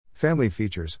Family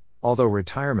features. Although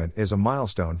retirement is a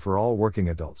milestone for all working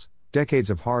adults, decades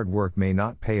of hard work may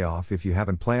not pay off if you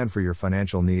haven't planned for your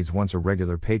financial needs once a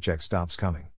regular paycheck stops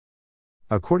coming.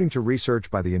 According to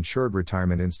research by the Insured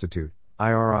Retirement Institute,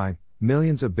 IRI,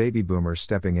 millions of baby boomers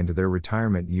stepping into their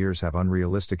retirement years have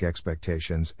unrealistic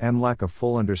expectations and lack a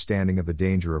full understanding of the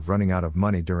danger of running out of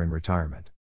money during retirement.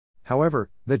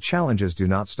 However, the challenges do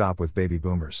not stop with baby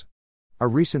boomers. A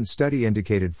recent study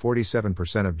indicated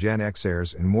 47% of Gen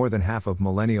Xers and more than half of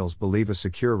millennials believe a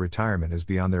secure retirement is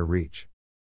beyond their reach.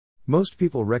 Most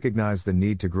people recognize the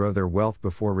need to grow their wealth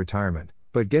before retirement,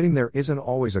 but getting there isn't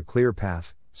always a clear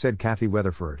path, said Kathy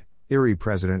Weatherford, IRI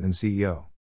President and CEO.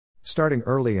 Starting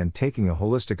early and taking a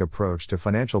holistic approach to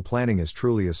financial planning is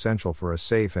truly essential for a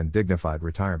safe and dignified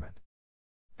retirement.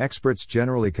 Experts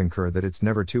generally concur that it's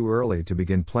never too early to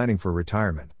begin planning for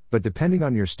retirement, but depending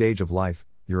on your stage of life,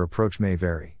 your approach may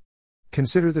vary.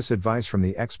 Consider this advice from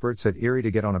the experts at IRI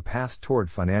to get on a path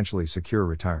toward financially secure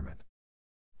retirement.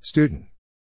 Student.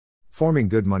 Forming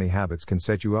good money habits can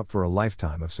set you up for a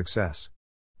lifetime of success.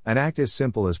 An act as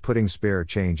simple as putting spare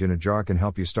change in a jar can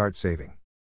help you start saving.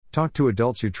 Talk to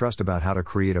adults you trust about how to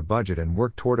create a budget and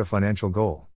work toward a financial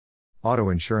goal. Auto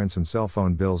insurance and cell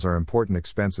phone bills are important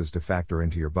expenses to factor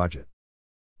into your budget.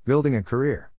 Building a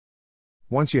career.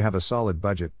 Once you have a solid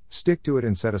budget, stick to it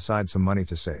and set aside some money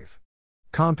to save.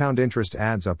 Compound interest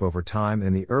adds up over time,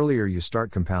 and the earlier you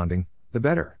start compounding, the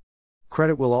better.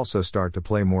 Credit will also start to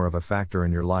play more of a factor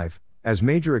in your life, as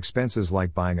major expenses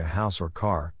like buying a house or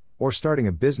car, or starting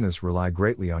a business rely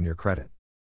greatly on your credit.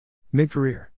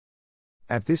 Mid-career.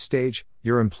 At this stage,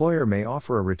 your employer may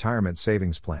offer a retirement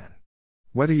savings plan.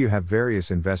 Whether you have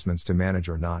various investments to manage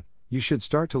or not, you should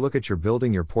start to look at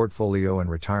building your portfolio and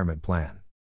retirement plan.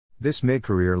 This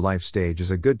mid-career life stage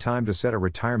is a good time to set a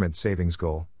retirement savings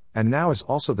goal, and now is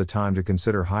also the time to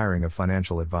consider hiring a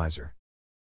financial advisor.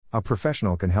 A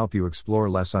professional can help you explore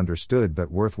less understood but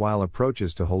worthwhile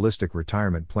approaches to holistic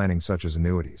retirement planning, such as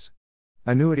annuities.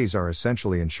 Annuities are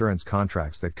essentially insurance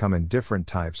contracts that come in different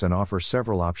types and offer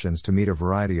several options to meet a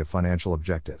variety of financial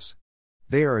objectives.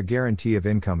 They are a guarantee of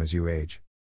income as you age.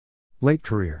 Late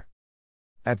career.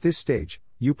 At this stage,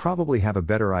 you probably have a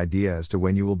better idea as to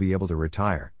when you will be able to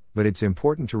retire, but it's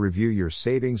important to review your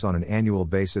savings on an annual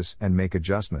basis and make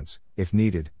adjustments, if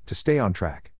needed, to stay on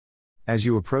track. As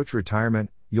you approach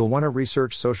retirement, you'll want to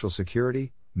research Social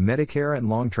Security, Medicare, and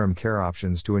long-term care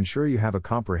options to ensure you have a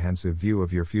comprehensive view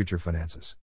of your future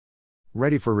finances.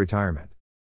 Ready for retirement.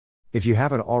 If you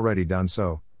haven't already done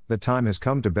so, the time has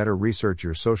come to better research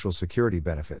your Social Security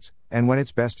benefits, and when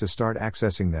it's best to start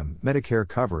accessing them, Medicare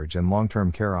coverage and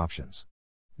long-term care options.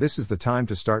 This is the time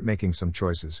to start making some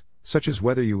choices, such as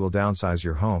whether you will downsize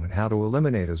your home and how to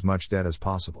eliminate as much debt as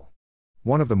possible.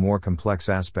 One of the more complex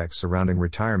aspects surrounding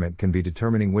retirement can be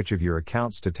determining which of your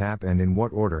accounts to tap and in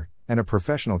what order, and a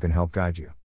professional can help guide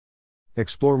you.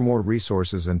 Explore more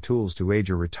resources and tools to aid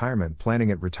your retirement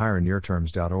planning at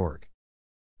retireonyourterms.org.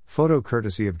 Photo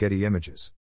courtesy of Getty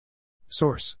Images.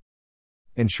 Source: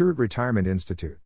 Insured Retirement Institute.